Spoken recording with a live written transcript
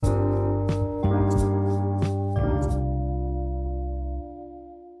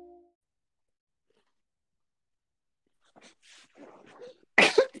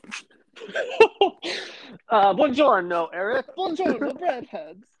Buongiorno, Eric. Buongiorno,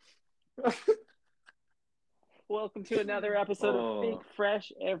 breadheads. Welcome to another episode of Think Oh,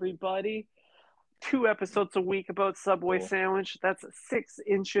 Fresh, everybody. 2 episodes a week about Subway oh. sandwich. That's 6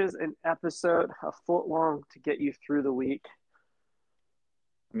 inches an episode, a foot long to get you through the week.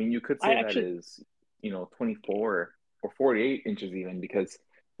 I mean, you could I say that actually, is, 24 or 48 inches even because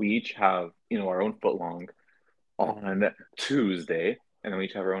we each have, our own foot long on Tuesday, and then we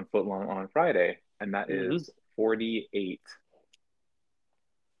each have our own foot long on Friday, and that mhm, is 48.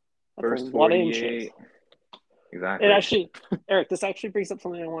 that's a First lot of inches. 48. It Exactly. actually, Eric, this actually brings up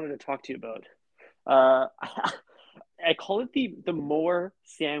something I wanted to talk to you about. Uh, I call it the more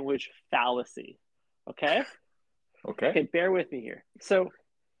sandwich fallacy. Okay? Okay. Okay, bear with me here. So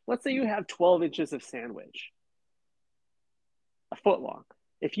let's say you have 12 inches of sandwich, a foot long.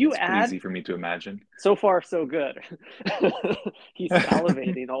 If you It's pretty add, easy for me to imagine. so far so good. He's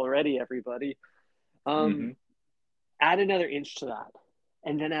salivating already, everybody. Um, hmm Add another inch to that,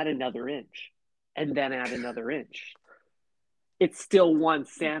 and then add another inch, and then add another inch. It's still one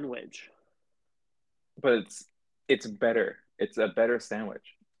sandwich. But it's better. It's a better sandwich.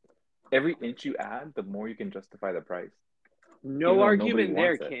 Every inch you add, the more you can justify the price, even No though nobody argument there,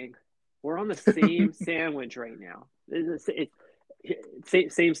 wants it. King. We're on the same sandwich right now.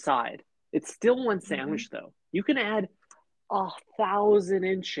 Same side. It's still one hmm sandwich, though. You can add 1,000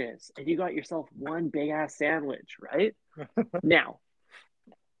 inches and you got yourself one big ass sandwich, right? Now,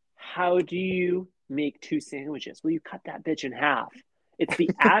 how do you make two sandwiches? Well, you cut that bitch in half. It's the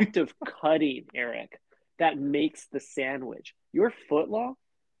act of cutting, Eric, that makes the sandwich. Your footlong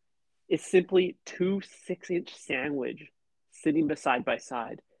is simply two 6 inch sandwich sitting beside by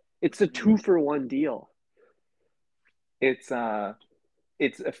side. It's a Mhm. 2-for-1 deal. It's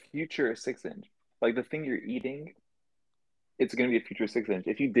it's a future 6 inch. Like the thing you're eating, it's gonna be a future 6 inch.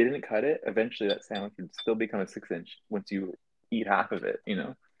 If you didn't cut it, eventually that sandwich would still become a 6 inch once you eat half of it.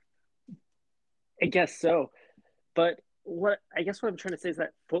 I guess so. But what I'm trying to say is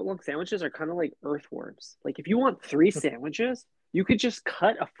that footlong sandwiches are kind of like earthworms. Like if you want three sandwiches, you could just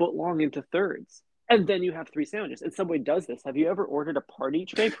cut a foot long into thirds. And then you have three sandwiches. And Subway does this. Have you ever ordered a party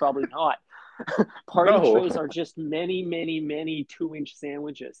tray? Probably not. Party No. trays are just many, many, many 2 inch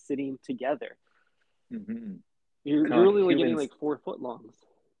sandwiches sitting together. hmm You're Kind of like really a only getting human, like 4 foot longs.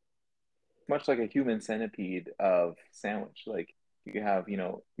 much like a human centipede of sandwich. Like you have,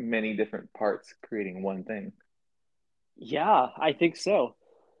 many different parts creating one thing. Yeah, I think so.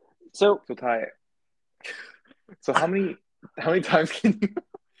 So So Ty, so how many times can you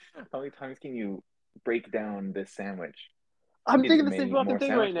how many times can you break down this sandwich I'm into thinking the same many fucking more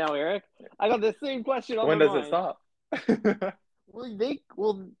thing right sandwiches? now, Eric. I got the same question on When my does it mind. stop?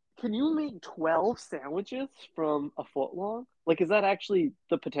 Can you make 12 sandwiches from a foot long? Like, is that actually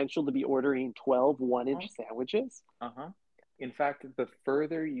the potential to be ordering 12 1 inch Uh-huh. sandwiches? Uh-huh. In fact, the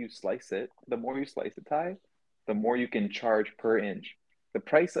further you slice it, the more you slice it, Ty, the more you can charge per inch. The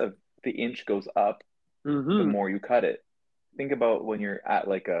price of the inch goes up the Mm-hmm. more you cut it. Think about when you're at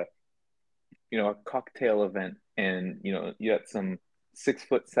like a cocktail event and, you got some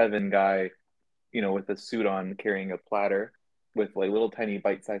 6'7" guy, with a suit on carrying a platter with like little tiny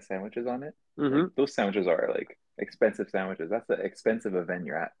bite-sized sandwiches on it. Like Mm-hmm. those sandwiches are like expensive sandwiches. That's the expensive event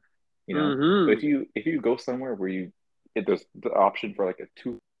you're at. But if Mm-hmm. you go somewhere where if there's the option for like a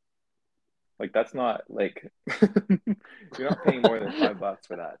two, like that's not like you're not paying more than $5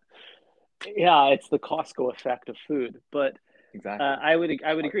 for that. Yeah, it's the Costco effect of food, but Exactly. I would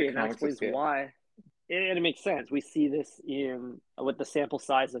agree, and that Economics of explains scale. why. And it makes sense. We see this in with the sample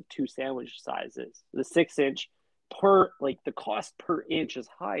size of two sandwich sizes. The 6 inch per like the cost per inch is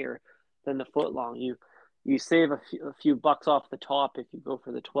higher than the foot long. You save a few bucks off the top if you go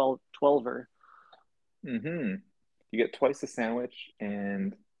for the 12er. hmm You get twice the sandwich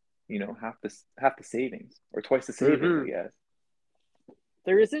and half the savings or twice the savings, I Mm-hmm. guess.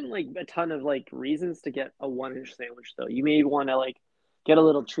 There isn't like a ton of like reasons to get a 1 inch sandwich though. You may want to like get a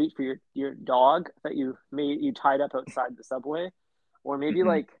little treat for your dog that you tied up outside the subway, or maybe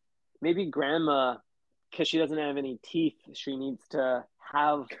hmm maybe grandma, because she doesn't have any teeth, she needs to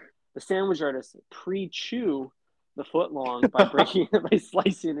have the sandwich artist pre-chew the foot long by breaking it by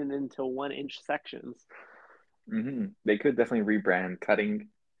slicing it into 1 inch sections. They could definitely rebrand cutting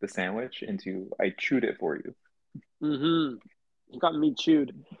the sandwich into I chewed it for you. Mm-hmm. You got me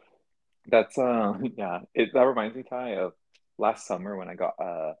chewed. That's yeah. That reminds me, Ty, of last summer when I got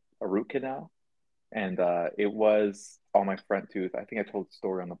a root canal, and it was on my front tooth. I think I told the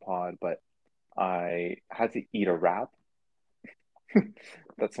story on the pod, but I had to eat a wrap.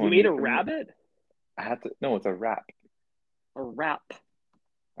 That's You someone ate made a for me. rabbit I had to. No, it's a wrap. or wrap?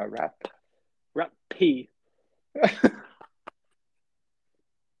 A wrap. P.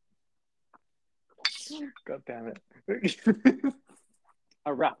 God damn it.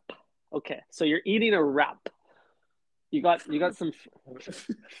 A wrap. Okay, so you're eating a wrap. You got some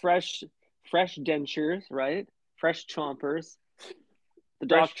fresh dentures, right? Fresh chompers. The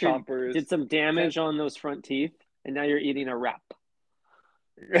Fresh doctor chompers. did some damage on those front teeth, and now you're eating a wrap.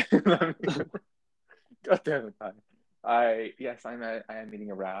 God damn it, I am eating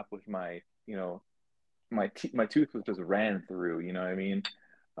a wrap with my, my tooth was just ran through, you know what I mean?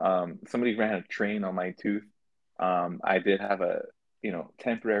 Somebody ran a train on my tooth. I did have a,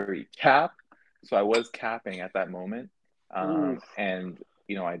 temporary cap, so I was capping at that moment. Ooh. And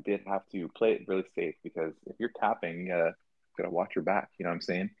I did have to play it really safe because if you're capping, you gotta watch your back, you know what I'm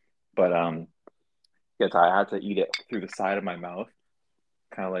saying? But yes, I had to eat it through the side of my mouth,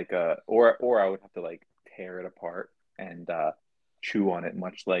 kind of like or I would have to like tear it apart and chew on it,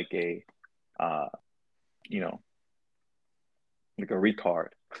 much like a uh, you know, like a retard.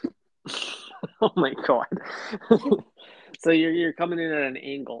 Oh my God. So you're coming in at an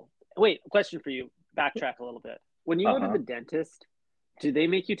angle. Wait, question for you. Backtrack a little bit. When you go to Uh-huh. the dentist, do they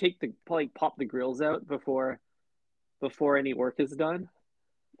make you take the like pop the grills out before any work is done?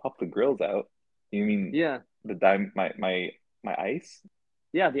 Pop the grills out. You mean Yeah. the dime my ice?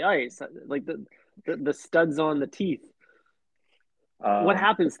 Yeah, the ice, like the studs on the teeth. What Um,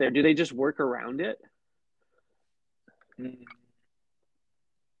 happens there? Do they just work around it? mm,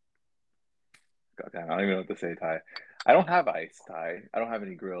 God damn, I don't even know what to say, Ty. I don't have ice, Ty. I don't have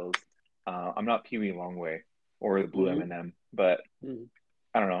any grills. I'm not Pee Wee Longway or the Blue Mm-hmm. M&M, but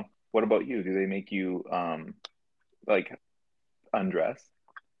I don't know. What about you? Do they make you like undress?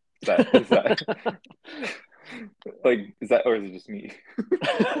 Is that like is that or is it just me? Do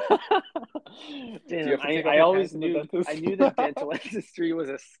you Damn, have to take off I your always pants in the knew I dentist? knew the dental industry was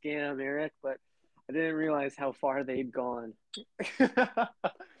a scam, Eric, but I didn't realize how far they'd gone.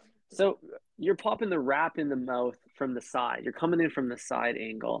 So you're popping the wrap in the mouth from the side. You're coming in from the side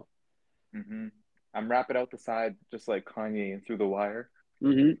angle. hmm I'm wrapping out the side just like Kanye through the wire.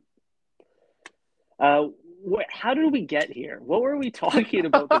 Mm-hmm. How did we get here? What were we talking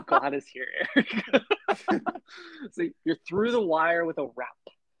about that got us here, Eric? So you're through the wire with a wrap.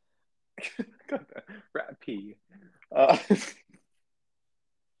 Rat pee. Uh,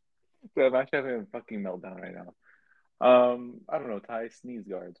 so I'm actually having a fucking meltdown right now. I don't know, Ty, sneeze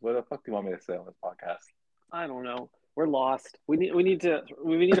guards. What the fuck do you want me to say on this podcast? I don't know. We're lost. We need to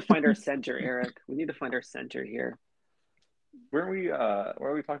find our center, Eric. We need to find our center here. Were we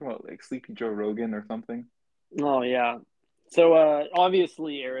talking about like Sleepy Joe Rogan or something? Oh yeah. So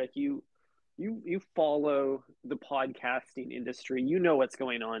obviously, Eric, you follow the podcasting industry. You know what's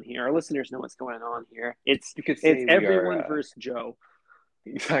going on here. Our listeners know what's going on here. It's You could it's say we are everyone versus Joe.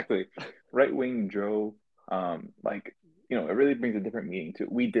 exactly right wing Joe. Like it really brings a different meaning to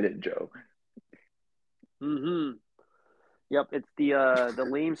it. We did it, Joe. Mm-hmm. Yep, it's the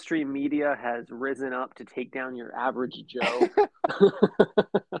lamestream media has risen up to take down your average Joe.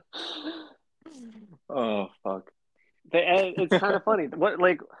 Oh fuck. It's kind of funny. What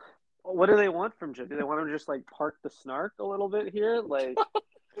do they want from Joe? Do they want him to just like park the snark a little bit here, like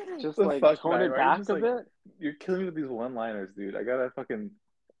just The like fuck, tone man? it Why are you back just a like bit? you're killing me with these one-liners, dude? I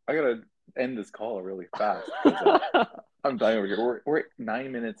gotta end this call really fast because I'm dying over here. We're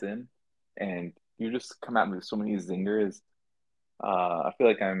 9 minutes in, and you just come at me with so many zingers. I feel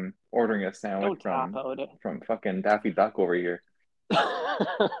like I'm ordering a sandwich Don't tap out. from fucking Daffy Duck over here.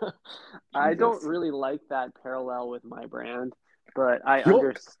 I don't Jesus. really like that parallel with my brand, but I Hyok,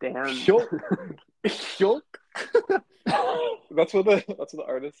 understand. hyok, hyok. That's what the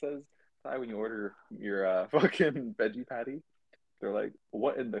artist says. Ty, when you order your fucking veggie patty, they're like,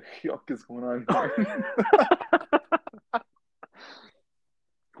 "What in the hyok is going on here?"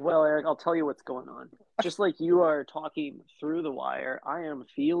 Well, Eric, I'll tell you what's going on. Just like you are talking through the wire, I am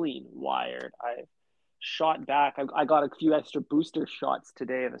feeling wired. I shot back. I got a few extra booster shots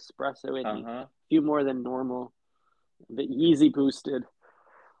today of espresso in me, Uh-huh. a few more than normal, but easy boosted.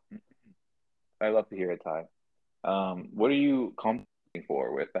 I love to hear it, Ty. What are you compensating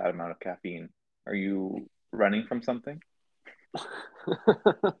for with that amount of caffeine? Are you running from something?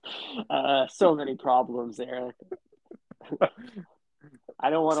 So many problems, Eric. I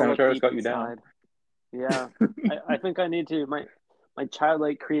don't want to look Sandwich deep got you down. inside. Yeah, I think I need to. My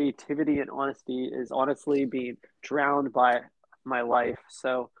childlike creativity and honesty is honestly being drowned by my life.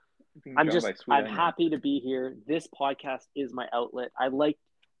 So Being drowned by sweet I'm onion. happy to be here. This podcast is my outlet. I like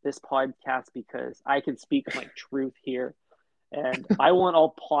this podcast because I can speak my truth here. And I want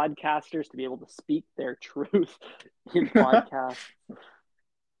all podcasters to be able to speak their truth in podcasts.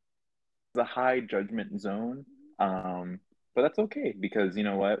 a high judgment zone. But that's okay because you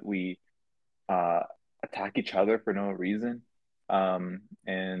know what? We uh attack each other for no reason.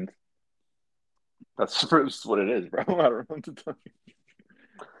 And that's just what it is, bro. I don't know what to tell you.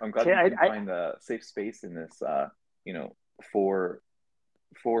 I'm glad Okay, we can I find a safe space in this you know, four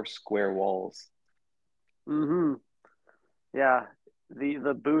four square walls. mm-hmm. Yeah.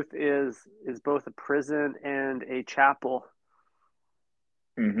 The booth is both a prison and a chapel.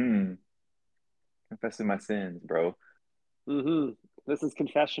 Mm-hmm. Confessing my sins, bro. Mm-hmm. This is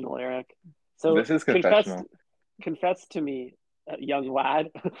confessional, Eric. So This is confess confessional. confess to me, young lad.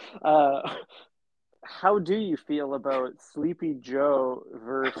 Uh, how do you feel about Sleepy Joe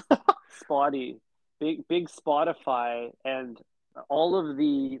versus Spotty? Big Spotify and all of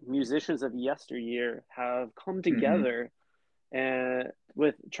the musicians of yesteryear have come Mm-hmm. together and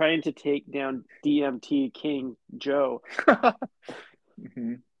with trying to take down DMT King Joe.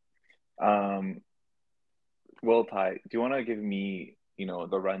 Mm-hmm. Um, well, Ty, do you want to give me,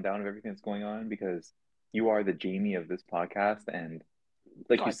 the rundown of everything that's going on? Because you are the Jamie of this podcast, and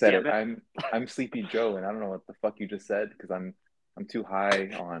like you God said damn it, it. I'm Sleepy Joe, and I don't know what the fuck you just said because I'm too high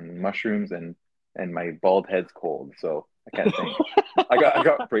on mushrooms and my bald head's cold, so I can't think. I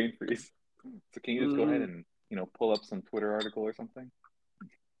got brain freeze. So can you just go ahead Mm, and pull up some Twitter article or something?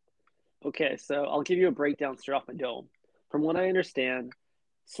 okay, so I'll give you a breakdown straight off my dome. From what I understand,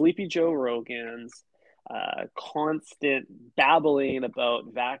 Sleepy Joe Rogan's constant babbling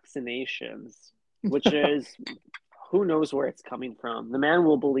about vaccinations, which is who knows where it's coming from. The man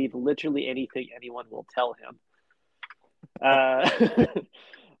will believe literally anything anyone will tell him. Uh,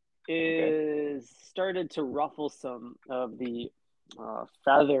 Okay. is started to ruffle some of the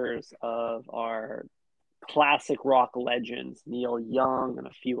feathers of our classic rock legends, Neil Young and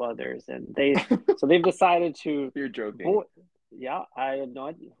a few others, and they've decided to, You're joking. boy, yeah, I am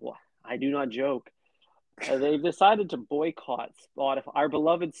not, well, I do not joke. They've decided to boycott Spotify, our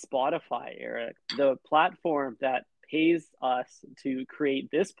beloved Spotify, Eric, the platform that pays us to create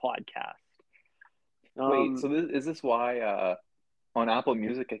this podcast. Wait, Um, so is this why on Apple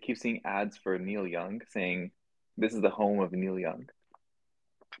Music I keep seeing ads for Neil Young saying this is the home of Neil Young?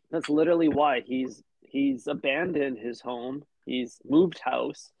 that's literally why he's abandoned his home. He's moved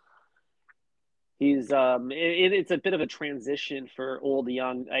house. It's a bit of a transition for old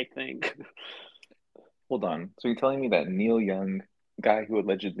Young, I think. Hold on. So you're telling me that Neil Young, guy who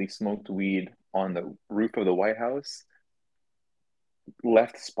allegedly smoked weed on the roof of the White House,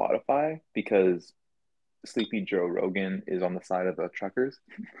 left Spotify because Sleepy Joe Rogan is on the side of the truckers?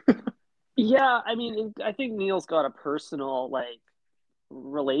 Yeah, I mean, I think Neil's got a personal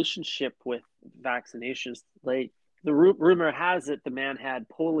relationship with vaccinations. Like rumor has it, the man had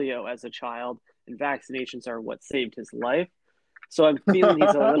polio as a child, and vaccinations are what saved his life. So I'm feeling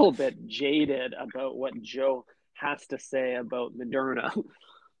he's a little bit jaded about what Joe has to say about Moderna.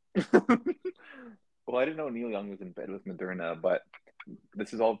 Well, I didn't know Neil Young was in bed with Moderna, but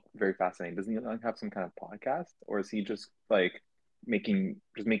this is all very fascinating. Does Neil Young have some kind of podcast, or is he just like making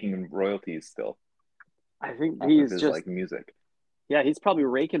royalties still I think off of he's his just, like music? yeah, he's probably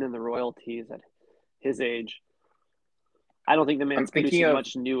raking in the royalties at his age. I don't think the I'm man's thinking producing of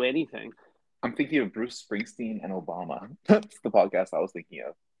much new anything. I'm thinking of Bruce Springsteen and Obama. That's the podcast I was thinking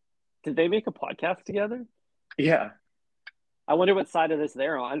of. Did they make a podcast together? Yeah. I wonder what side of this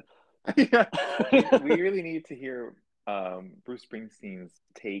they're on. Yeah. We really need to hear Bruce Springsteen's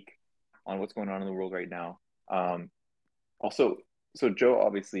take on what's going on in the world right now. Also, so Joe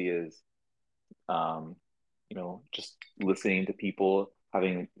obviously is um, just listening to people,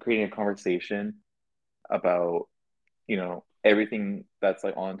 creating a conversation about, everything that's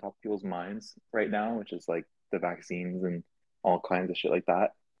like on top of people's minds right now, which is like the vaccines and all kinds of shit like that.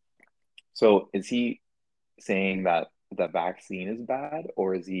 So is he saying that the vaccine is bad,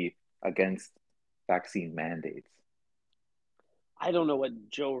 or is he against vaccine mandates? I don't know what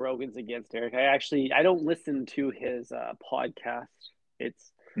Joe Rogan's against, Eric. I don't listen to his podcast.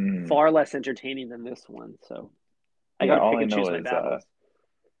 It's Hmm. far less entertaining than this one, so I got Yeah, to all pick I and choose know my is battles.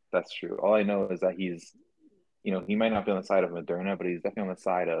 that's true. All I know is that he might not be on the side of Moderna, but he's definitely on the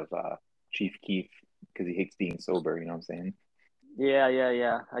side of Chief Keef because he hates being sober. You know what I'm saying? Yeah, yeah,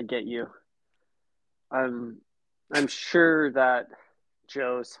 yeah. I get you. I'm I'm sure that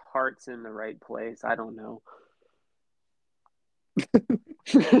Joe's heart's in the right place. I don't know.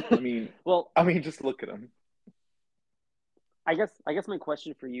 I mean, Well, just look at him. I guess my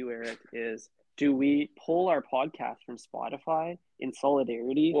question for you, Eric, is do we pull our podcast from Spotify in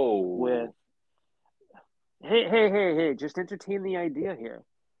solidarity with Whoa. hey, just entertain the idea here.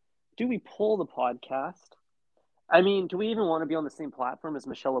 Do we pull the podcast I mean, do we even want to be on the same platform as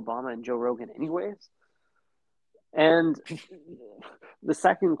Michelle Obama and Joe Rogan, anyways? And the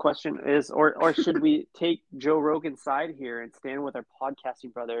second question is, or should we take Joe Rogan's side here and stand with our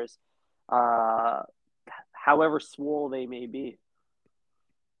podcasting brothers, uh, however swole they may be?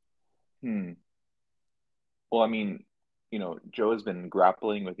 Hmm. Well, I mean, Joe has been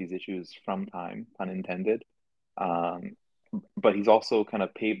grappling with these issues from time, pun intended. Um, but he's also kind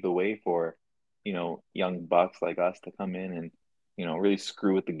of paved the way for, young bucks like us to come in and, really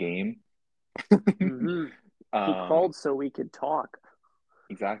screw with the game. Mm-hmm. He Um, crawled so we could talk.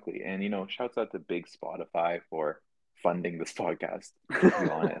 exactly. And, shouts out to big Spotify for funding this podcast, to be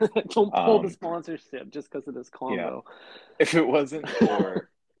honest. Don't pull the Um, sponsorship just because of this yeah, combo. if it wasn't for,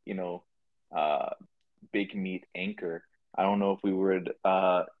 you know, uh, Big Meat Anchor, I don't know if we would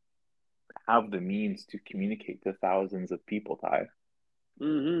have the means to communicate to thousands of people, Ty.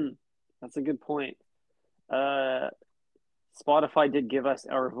 Mm-hmm. That's a good point. Uh, Spotify did give us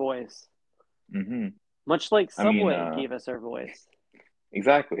our voice, Hmm. much like I mean, Subway gave us our voice.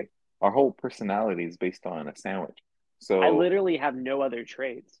 exactly. Our whole personality is based on a sandwich. I So literally have no other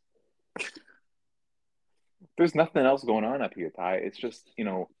traits. there's nothing else going on up here, Ty. It's just,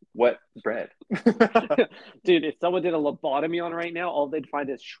 wet bread. Dude, if someone did a lobotomy on right now, all they'd find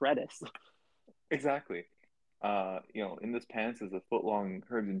is shreddis. Exactly. In this pants is a foot long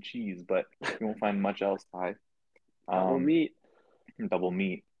herbs and cheese, but you won't find much else, Ty. Double Um, meat. double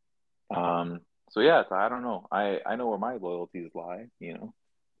meat. So yeah, Ty, I don't know. I know where my loyalties lie.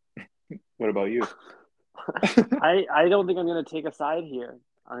 What about you? I don't think I'm gonna take a side here.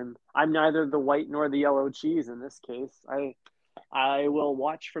 I'm neither the white nor the yellow cheese in this case. I will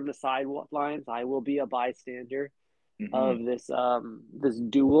watch from the sidelines. I will be a bystander Hmm. of this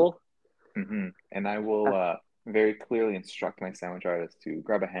duel. And I will very clearly instruct my sandwich artist to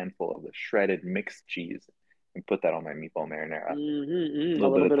grab a handful of the shredded mixed cheese and put that on my meatball marinara. A A little bit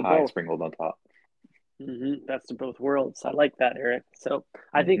little of bit of Thai both. sprinkled on top. Best of both worlds. I like that, Eric. So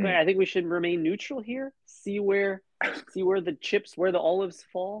Hmm. I think we should remain neutral here. See where the chips, where the olives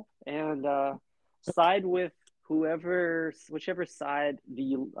fall, and side with whichever side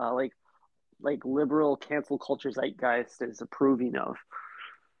the like liberal cancel culture zeitgeist is approving of.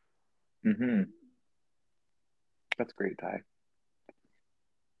 Hmm. That's great, Thai.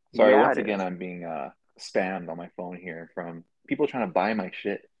 Sorry, Yeah, once it again, is. I'm being spammed on my phone here from people trying to buy my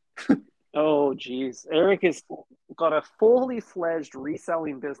shit. Oh, geez. Eric has got a fully fledged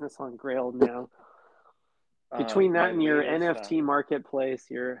reselling business on Grail now. Between that My and your latest, NFT marketplace,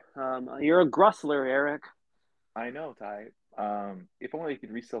 you're a grustler, Eric. I know, Ty. If only I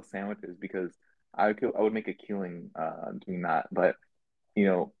could resell sandwiches because I would make a killing doing that. But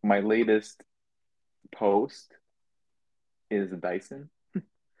my latest post is a Dyson.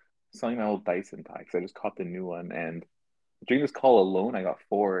 Selling my old Dyson tie because I just caught the new one. And during this call alone, I got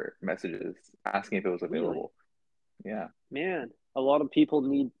four messages asking if it was Really? available. Yeah. Man, a lot of people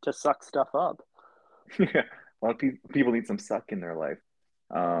need to suck stuff up. Yeah. A lot of people need some suck in their life.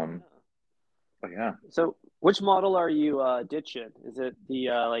 Um, Yeah. but yeah. So, which model are you ditching? Is it the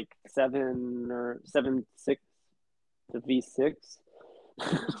like 7 or 7 6, the V6? I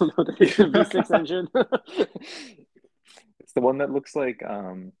don't know, the V6 engine. It's the one that looks like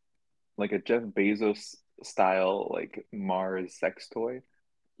a Jeff Bezos style like Mars sex toy.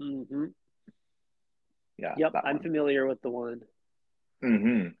 hmm Yeah, Yep, that I'm one. familiar with the one.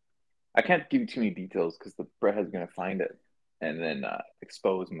 Hmm. I can't give you too many details because the Brett is gonna find it and then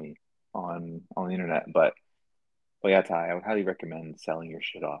expose me on the internet. But yeah, Ty, I would highly recommend selling your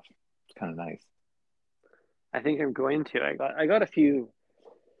shit off. It's kind of nice. I think I'm going to. I got a few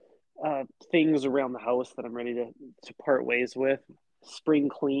things around the house that I'm ready to part ways with. Spring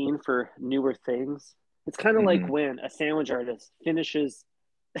clean for newer things. It's kind of like Hmm. when a sandwich artist finishes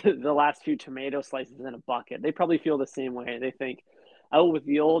the last few tomato slices in a bucket. They probably feel the same way. They think, out with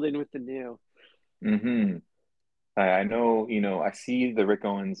the old and with the new. Hmm. I know, I see the Rick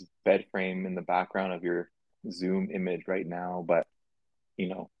Owens bed frame in the background of your Zoom image right now, but you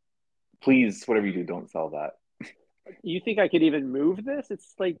know, please, whatever you do, don't sell that. You think I could even move this?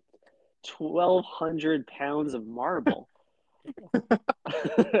 It's like 1,200 pounds of marble.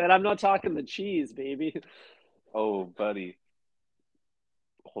 And I'm not talking the cheese, baby. Oh, buddy.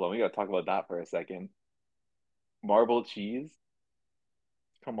 Hold on, we gotta talk about that for a second. Marble cheese?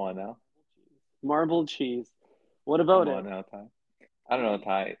 Come on now. Marbled cheese. What Come about on it? now, Ty. I don't know,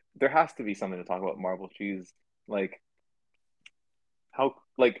 Ty. There has to be something to talk about marble cheese. Like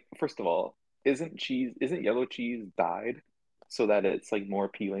first of all, isn't yellow cheese dyed so that it's like more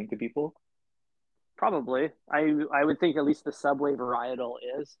appealing to people? Probably. I would think at least the Subway varietal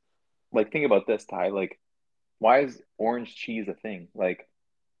is. Like think about this, Ty. Like why is orange cheese a thing? Like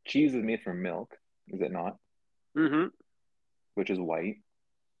cheese is made from milk, is it not? Hmm. Which is white.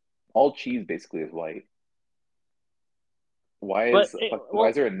 All cheese basically is white. Why is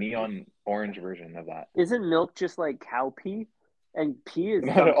Well, there a neon orange version of that? isn't milk just like cow pee? And pee is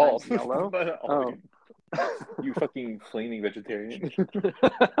Not at all. sometimes yellow. Not at all. Oh. You fucking flaming vegetarian.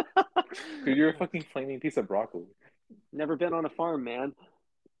 Dude, you're a fucking flaming piece of broccoli. Never been on a farm, man.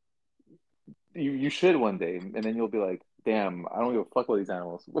 You should one day, and then you'll be like, damn, I don't give a fuck about these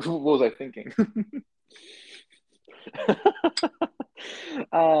animals. What was I thinking?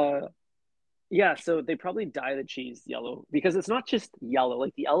 uh, yeah, so they probably dye the cheese yellow because it's not just yellow.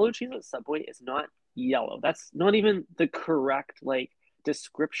 Like the yellow cheese at Subway is not yellow. That's not even the correct like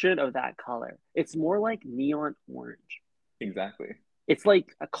description of that color. It's more like neon orange. Exactly. It's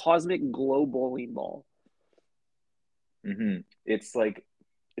like a cosmic glow bowling ball. It's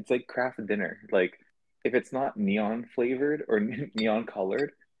like craft dinner. Like if it's not neon flavored or neon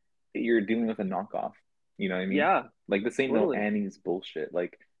colored, you're dealing with a knockoff. You know what I mean? Yeah, Like this ain't no totally. Annie's bullshit.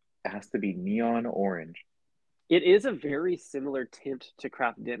 Like it has to be neon orange. It is a very similar tint to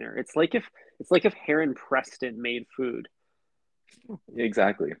Kraft Dinner. It's like if Heron Preston made food.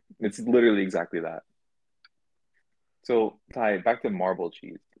 Exactly. It's literally exactly that. So, Ty, back to marble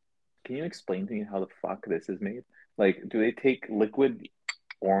cheese. Can you explain to me how the fuck this is made? Like, do they take liquid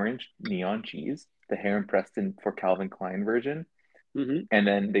orange neon cheese, the Heron Preston for Calvin Klein version, Hmm. and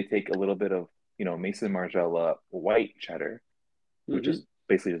then they take a little bit of, Mason Margiela white cheddar, which Hmm. is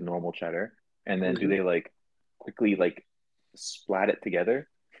basically just normal cheddar, and then do Hmm. they like quickly like splat it together?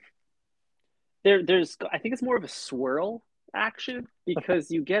 There's I think it's more of a swirl action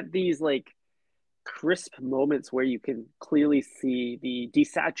because you get these like crisp moments where you can clearly see the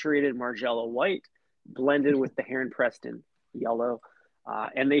desaturated Margiela white blended with the Heron Preston yellow,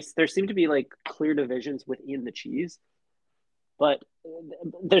 and there seem to be like clear divisions within the cheese, but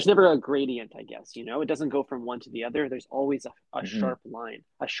there's never a gradient. I guess it doesn't go from one to the other. There's always a Hmm. sharp line,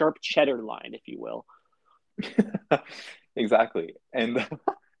 a sharp cheddar line, if you will. Exactly. And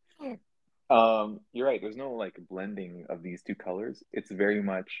you're right. There's no like blending of these two colors. It's very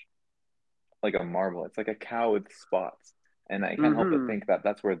much like a marble. It's like a cow with spots. And I can't help but Hmm. think that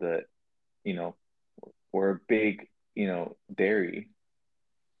that's where you know, where big, dairy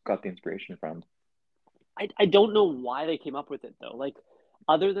got the inspiration from. I don't know why they came up with it though. Like,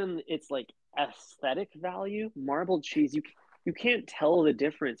 other than its like aesthetic value, marbled cheese you can't tell the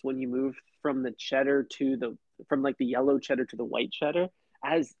difference when you move from the cheddar to the from like the yellow cheddar to the white cheddar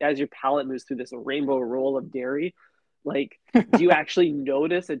as your palate moves through this rainbow roll of dairy. Like, do you Of actually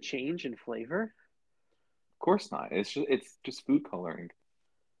notice a change in flavor? course not. It's just food coloring.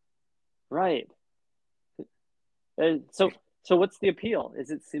 Right. So what's the appeal?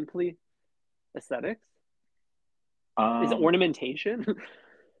 Is it simply aesthetics? Is it Um, ornamentation?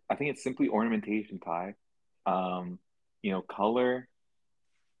 I think it's simply ornamentation, Ty. Um, color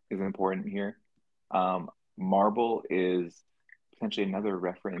is important here. Marble is potentially another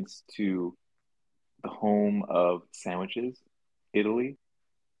reference to the home of sandwiches, Italy.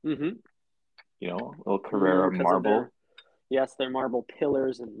 Mm-hmm. Little Carrera Because of marble. their marble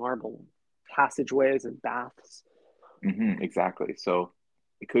pillars and marble passageways and baths. Exactly. So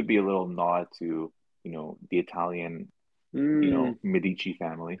it could be a little nod to, the Italian, Mm, Medici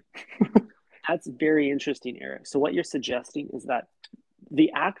family. that's very interesting, Eric. So what you're suggesting is that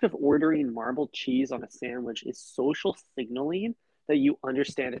the act of ordering marble cheese on a sandwich is social signaling that you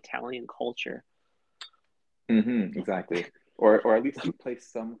understand Italian culture. Exactly. Or at least you place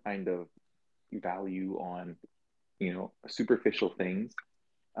some kind of value on, superficial things.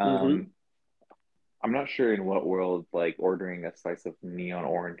 Mm-hmm. Um, I'm not sure in what world like ordering a slice of neon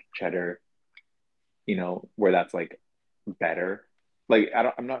orange cheddar, where that's like better. Like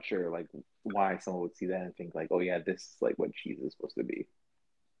I'm not sure like why someone would see that and think like, oh yeah, this is like what cheese is supposed to be.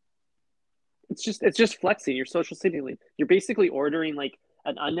 It's just flexing. You're social signaling. You're basically ordering like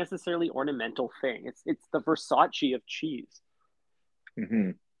an unnecessarily ornamental thing. It's the Versace of cheese.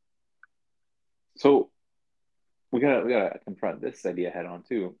 Hmm. So we gotta confront this idea head on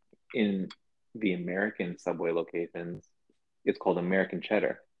too. In the American Subway locations, it's called American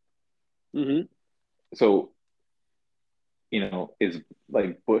cheddar. Mm-hmm. So, is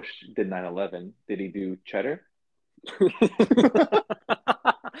like Bush did 9/11, did he do cheddar?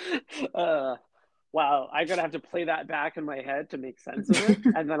 uh, wow, I'm gonna have to play that back in my head to make sense of it,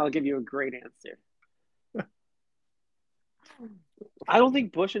 and then I'll give you a great answer. I don't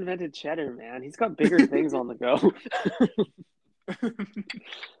think Bush invented cheddar, man. He's got bigger things on the go.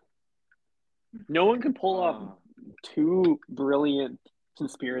 No one can pull off Oh, two brilliant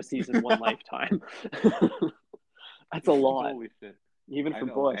conspiracies in one lifetime. That's a lot, Holy shit. even I for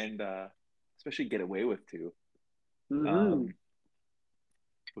know. Bush. And especially get away with too. Hmm. Um,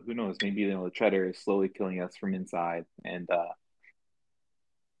 but who knows? Maybe the cheddar is slowly killing us from inside, and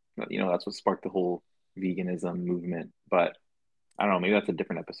that's what sparked the whole veganism movement. But I don't know. Maybe that's a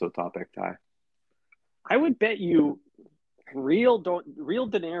different episode topic, Ty. I would bet you real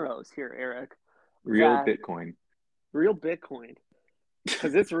dineros here, Eric, Real that Bitcoin. real Bitcoin,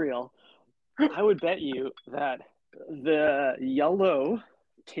 because it's real. I would bet you that the yellow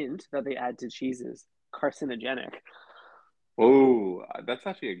tint that they add to cheese is carcinogenic. Oh, that's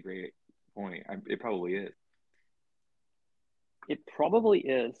actually a great point. It probably is. It probably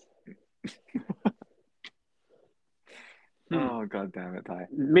is. Hmm. Oh, God damn it, Ty.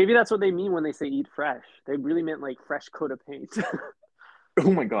 Maybe that's what they mean when they say eat fresh. They really meant like fresh coat of paint. Oh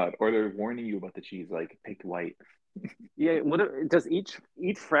my God. Or they're warning you about the cheese, like pick white. Yeah. What does eat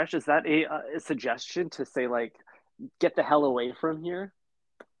fresh? Is that a suggestion to say like get the hell away from here?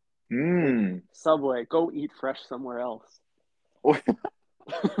 Like Mmm. Subway, go eat fresh somewhere else.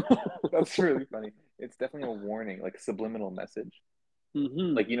 That's really funny. It's definitely a warning, like subliminal message.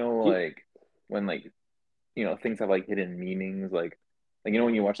 Hmm. Like, like when things have like hidden meanings, like when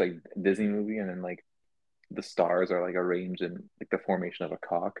you watch like a Disney movie and then like the stars are like arranged in like the formation of a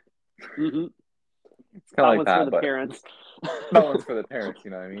cock. Hmm. It's kind of That like one's for that, the but parents. that one's for the parents,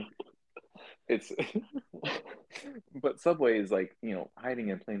 you know what I mean? It's but Subway is like, hiding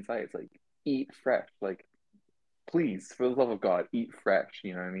in plain sight. It's like eat fresh. Like, please, for the love of God, eat fresh,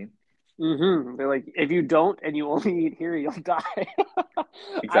 you know what I mean? They're like, if you don't and you only eat here, you'll die. I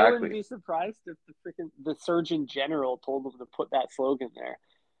wouldn't Exactly. be surprised if the Surgeon General told them to put that slogan there.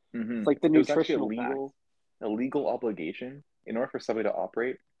 It's like the It was actually nutritional facts. a legal obligation in order for Subway to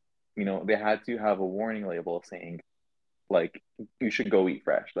operate. They had to have a warning label saying like you should go eat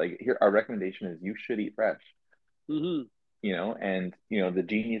fresh. Like here, our recommendation is you should eat fresh. Hmm. And the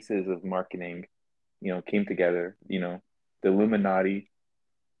geniuses of marketing, came together. The Illuminati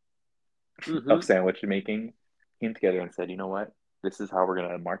of Hmm. sandwich making came together and said, you know what, this is how we're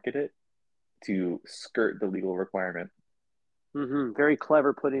gonna market it to skirt the legal requirement. Very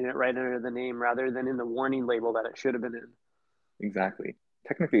clever putting it right under the name rather than in the warning label that it should have been in. Exactly.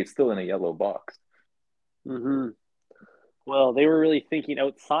 Technically, it's still in a yellow box. Hmm. Well, they were really thinking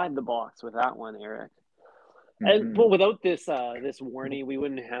outside the box with that one, Eric. And well, Hmm without this warning, we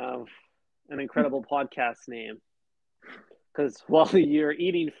wouldn't have an incredible podcast name. Because while you're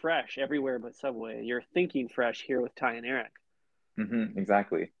eating fresh everywhere but Subway, you're thinking fresh here with Ty and Eric.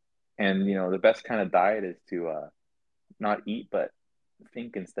 Exactly. And the best kind of diet is to not eat but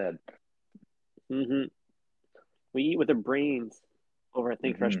think instead. Hmm. We eat with our brains over at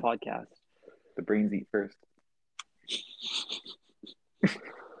Think Fresh hmm podcast. The brains eat first.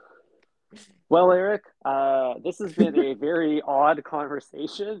 Well, Eric, this has been a very odd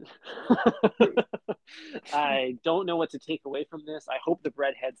conversation. I don't know what to take away from this. I hope the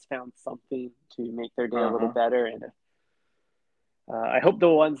breadheads found something to make their day a little Uh-huh. better, and I hope the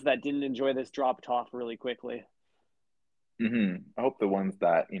ones that didn't enjoy this dropped off really quickly. I hope the ones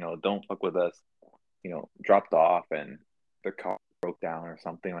that, don't fuck with us, dropped off and their car broke down or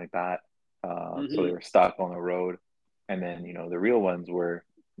something like that. So they Hmm. were stuck on the road. And then, the real ones were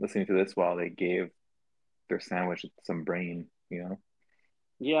listening to this while they gave their sandwich some brain.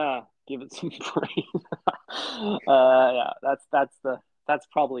 Yeah, give it some brain. Yeah, that's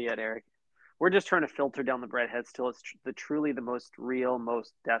probably it, Eric. We're just trying to filter down the breadheads till it's truly the most real,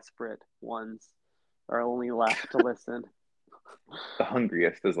 most desperate ones are only left to listen. The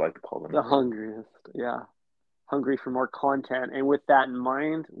hungriest, as I like to call them. The hungriest, yeah, hungry for more content. And with that in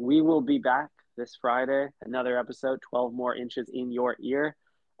mind, we will be back this Friday, another episode, 12 more inches in your ear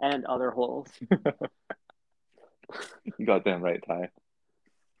and other holes. You got them right, Ty.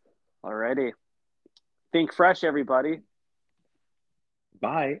 Alrighty. Think fresh, everybody.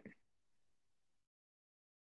 Bye.